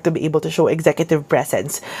previous work to be able to show executive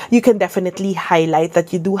presence. You can definitely highlight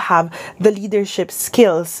that you do have the leadership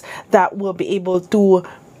skills that will be able to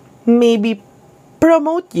maybe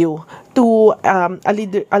promote you to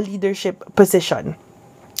a leadership position.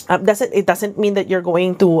 It doesn't mean that you're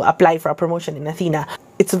going to apply for a promotion in Athena.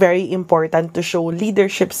 It's very important to show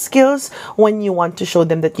leadership skills when you want to show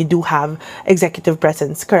them that you do have executive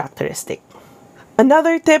presence characteristic.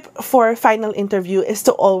 Another tip for final interview is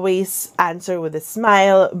to always answer with a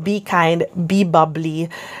smile, be kind, be bubbly.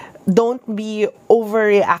 Don't be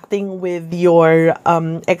overreacting with your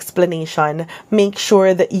explanation. Make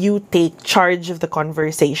sure that you take charge of the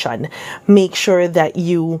conversation. Make sure that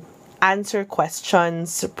you answer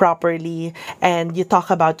questions properly and you talk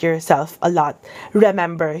about yourself a lot.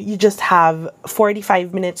 Remember, you just have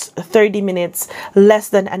 45 minutes, 30 minutes, less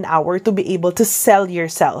than an hour to be able to sell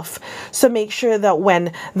yourself. So make sure that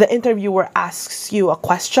when the interviewer asks you a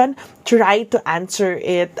question, try to answer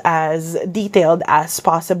it as detailed as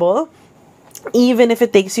possible. Even if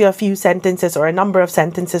it takes you a few sentences or a number of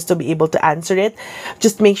sentences to be able to answer it,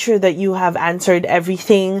 just make sure that you have answered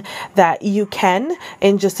everything that you can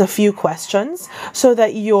in just a few questions so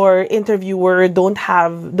that your interviewer doesn't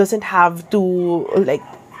have to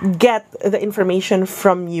get the information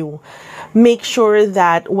from you. Make sure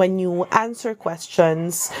that when you answer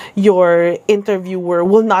questions, your interviewer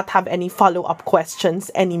will not have any follow-up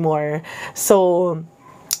questions anymore. So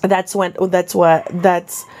that's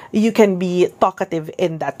you can be talkative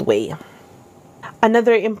in that way.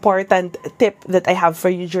 Another important tip that I have for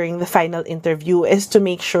you during the final interview is to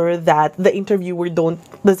make sure that the interviewer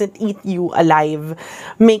doesn't eat you alive.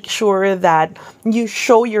 Make sure that you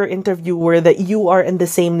show your interviewer that you are in the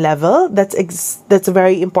same level. That's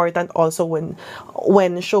very important also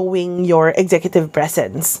when showing your executive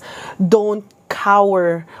presence. Don't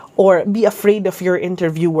cower or be afraid of your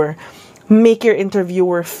interviewer. Make your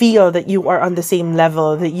interviewer feel that you are on the same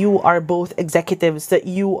level, that you are both executives, that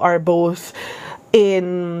you are both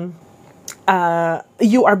in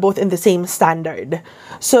the same standard.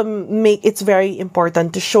 So it's very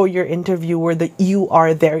important to show your interviewer that you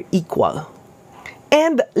are their equal.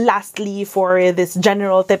 And lastly, for this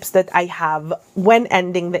general tips that I have when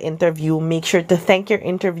ending the interview, make sure to thank your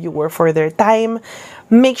interviewer for their time.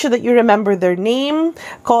 Make sure that you remember their name,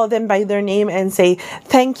 call them by their name and say,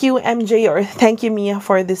 "Thank you, MJ," or "Thank you, Mia,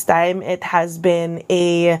 for this time. It has been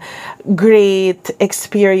a great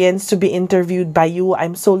experience to be interviewed by you.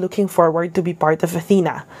 I'm so looking forward to be part of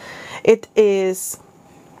Athena." It is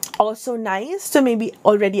also nice to maybe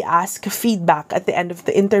already ask feedback at the end of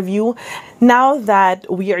the interview. Now that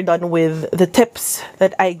we are done with the tips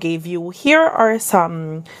that I gave you, here are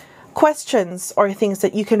some questions or things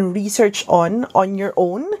that you can research on your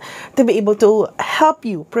own to be able to help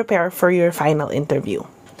you prepare for your final interview.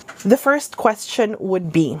 The first question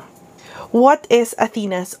would be, what is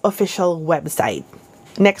Athena's official website?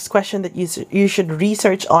 Next question that you should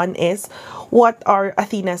research on is, what are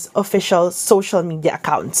Athena's official social media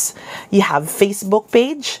accounts? You have Facebook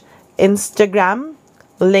page, Instagram,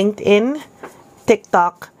 LinkedIn,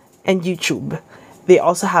 TikTok, and YouTube. They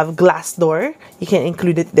also have Glassdoor. You can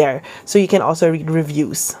include it there, so you can also read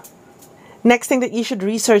reviews. Next thing that you should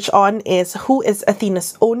research on is, who is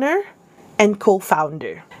Athena's owner and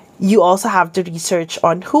co-founder? You also have to research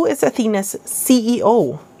on, who is Athena's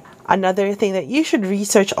CEO? Another thing that you should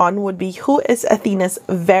research on would be, who is Athena's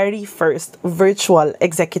very first virtual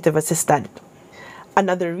executive assistant?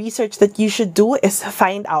 Another research that you should do is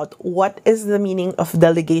find out what is the meaning of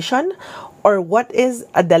delegation, or what is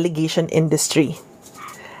a delegation industry.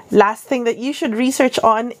 Last thing that you should research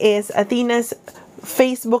on is Athena's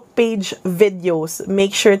Facebook page videos.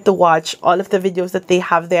 Make sure to watch all of the videos that they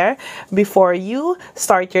have there before you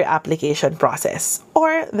start your application process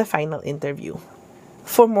or the final interview.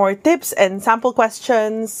 For more tips and sample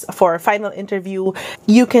questions for final interview,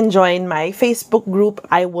 you can join my Facebook group.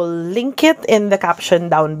 I will link it in the caption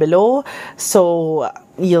down below, so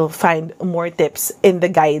you'll find more tips in the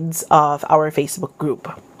guides of our Facebook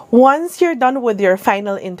group. Once you're done with your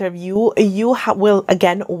final interview, you will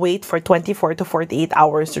again wait for 24 to 48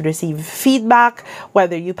 hours to receive feedback,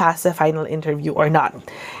 whether you pass the final interview or not.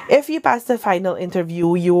 If you pass the final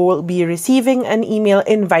interview, you will be receiving an email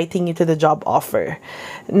inviting you to the job offer.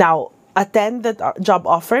 Now, attend the job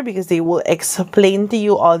offer because they will explain to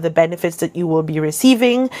you all the benefits that you will be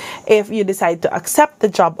receiving. If you decide to accept the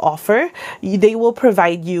job offer, they will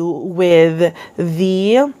provide you with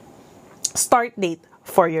the start date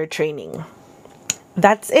for your training.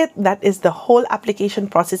 That's it. That is the whole application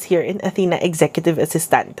process here in Athena Executive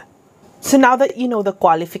Assistant. So now that you know the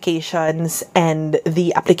qualifications and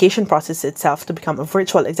the application process itself to become a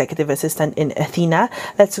virtual executive assistant in Athena,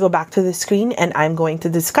 let's go back to the screen and I'm going to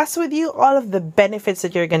discuss with you all of the benefits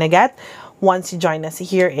that you're going to get once you join us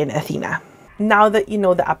here in Athena. Now that you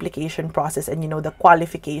know the application process and you know the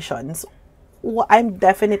qualifications, I'm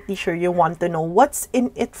definitely sure you want to know what's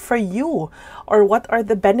in it for you, or what are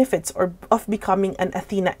the benefits of becoming an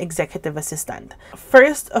Athena executive assistant.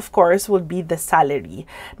 First, of course, would be the salary.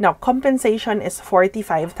 Now, compensation is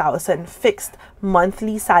 45,000 fixed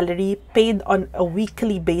monthly salary paid on a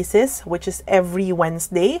weekly basis, which is every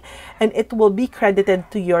Wednesday, and it will be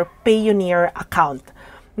credited to your Payoneer account.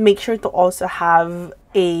 Make sure to also have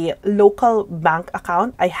a local bank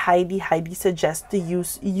account. I highly suggest to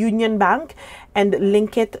use Union Bank and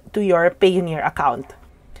link it to your Payoneer account.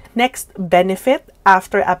 Next benefit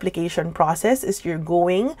after application process is you're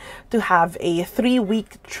going to have a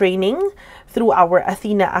 3-week training through our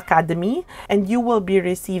Athena Academy, and you will be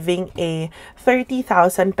receiving a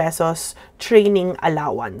 30,000 pesos training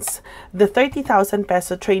allowance. The 30,000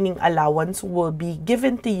 peso training allowance will be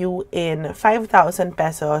given to you in 5,000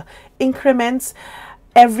 peso increments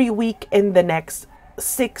every week in the next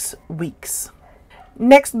 6 weeks.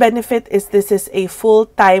 Next benefit is this is a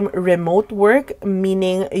full-time remote work,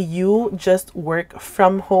 meaning you just work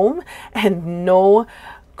from home and no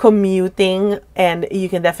commuting, and you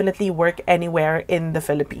can definitely work anywhere in the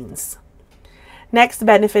Philippines. Next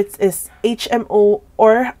benefits is HMO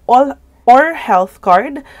or health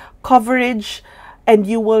card coverage, and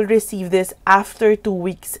you will receive this after 2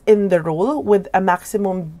 weeks in the role with a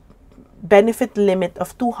maximum benefit limit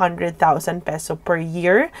of 200,000 peso per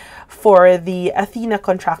year for the Athena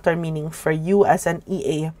contractor, meaning for you as an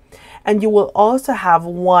EA. And you will also have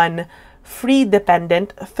one free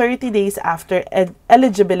dependent 30 days after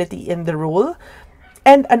eligibility in the role,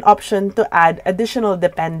 and an option to add additional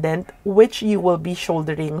dependent, which you will be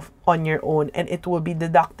shouldering on your own, and it will be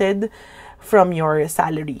deducted from your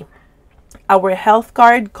salary. Our health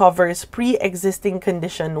card covers pre-existing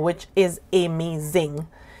condition, which is amazing.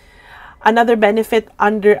 Another benefit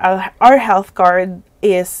under our health card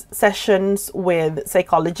is sessions with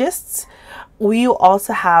psychologists. We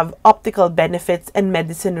also have optical benefits and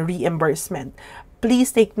medicine reimbursement.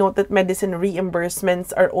 Please take note that medicine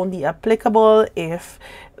reimbursements are only applicable if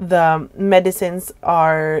the medicines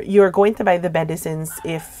are, you're going to buy the medicines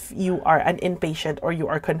if you are an inpatient or you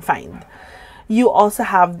are confined. You also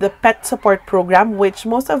have the pet support program, which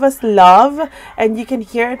most of us love, and you can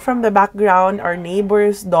hear it from the background. Our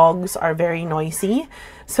neighbors' dogs are very noisy.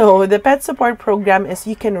 So the pet support program is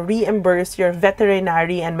you can reimburse your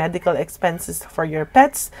veterinary and medical expenses for your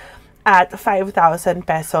pets at 5,000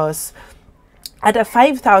 pesos, at a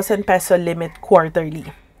 5,000 peso limit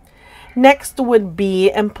quarterly. Next would be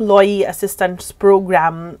employee assistance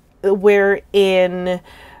program, wherein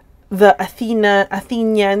the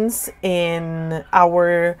Athenians in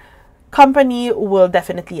our company will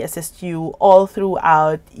definitely assist you all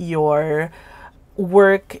throughout your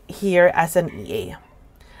work here as an EA.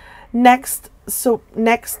 Next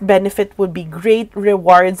benefit would be great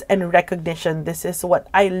rewards and recognition. This is what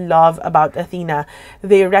I love about Athena.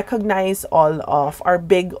 They recognize all of our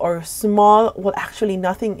big or small. Well, actually,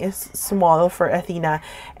 nothing is small for Athena.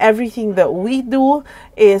 Everything that we do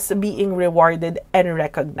is being rewarded and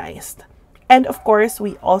recognized. And of course,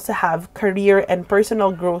 we also have career and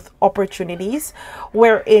personal growth opportunities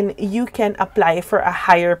wherein you can apply for a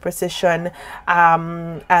higher position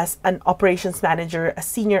as an operations manager, a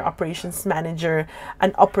senior operations manager,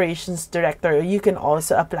 an operations director. You can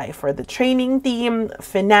also apply for the training team,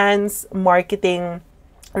 finance, marketing,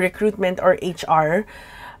 recruitment, or HR.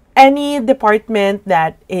 Any department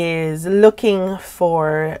that is looking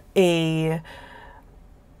for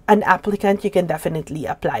an applicant, you can definitely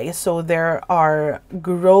apply. So there are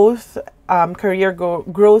growth, career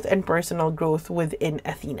growth and personal growth within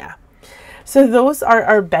Athena. So those are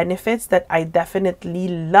our benefits that I definitely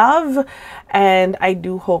love, and I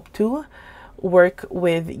do hope to work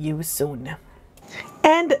with you soon.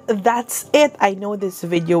 And And that's it. I know this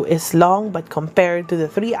video is long, but compared to the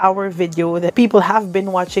 3-hour video that people have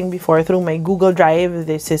been watching before through my Google Drive,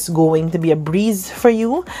 this is going to be a breeze for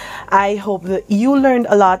you. I hope that you learned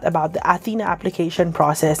a lot about the Athena application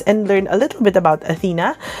process and learned a little bit about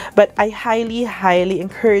Athena, but I highly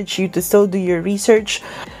encourage you to still do your research.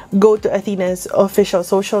 Go to Athena's official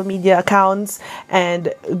social media accounts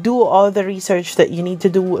and do all the research that you need to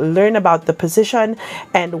do, learn about the position,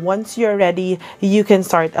 and once you're ready, you can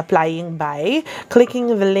start applying by clicking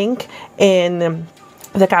the link in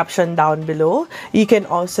the caption down below. You can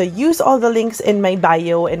also use all the links in my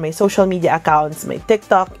bio and my social media accounts, my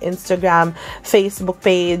TikTok, Instagram, Facebook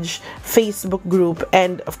page, Facebook group,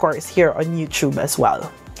 and of course here on YouTube as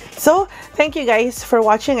well. So thank you guys for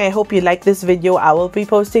watching. I hope you like this video. I will be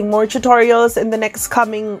posting more tutorials in the next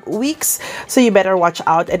coming weeks, so you better watch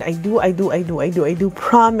out. And I do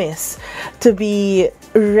promise to be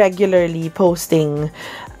regularly posting,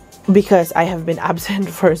 because I have been absent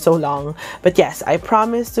for so long. But yes, I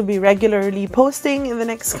promise to be regularly posting in the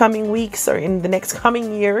next coming weeks or in the next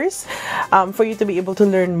coming years, for you to be able to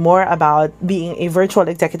learn more about being a virtual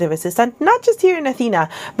executive assistant, not just here in Athena,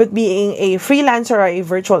 but being a freelancer or a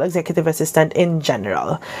virtual executive assistant in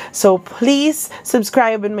general. So please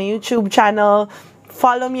subscribe in my YouTube channel.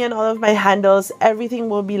 Follow me on all of my handles. Everything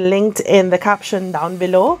will be linked in the caption down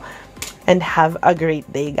below. And have a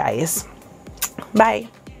great day, guys. Bye.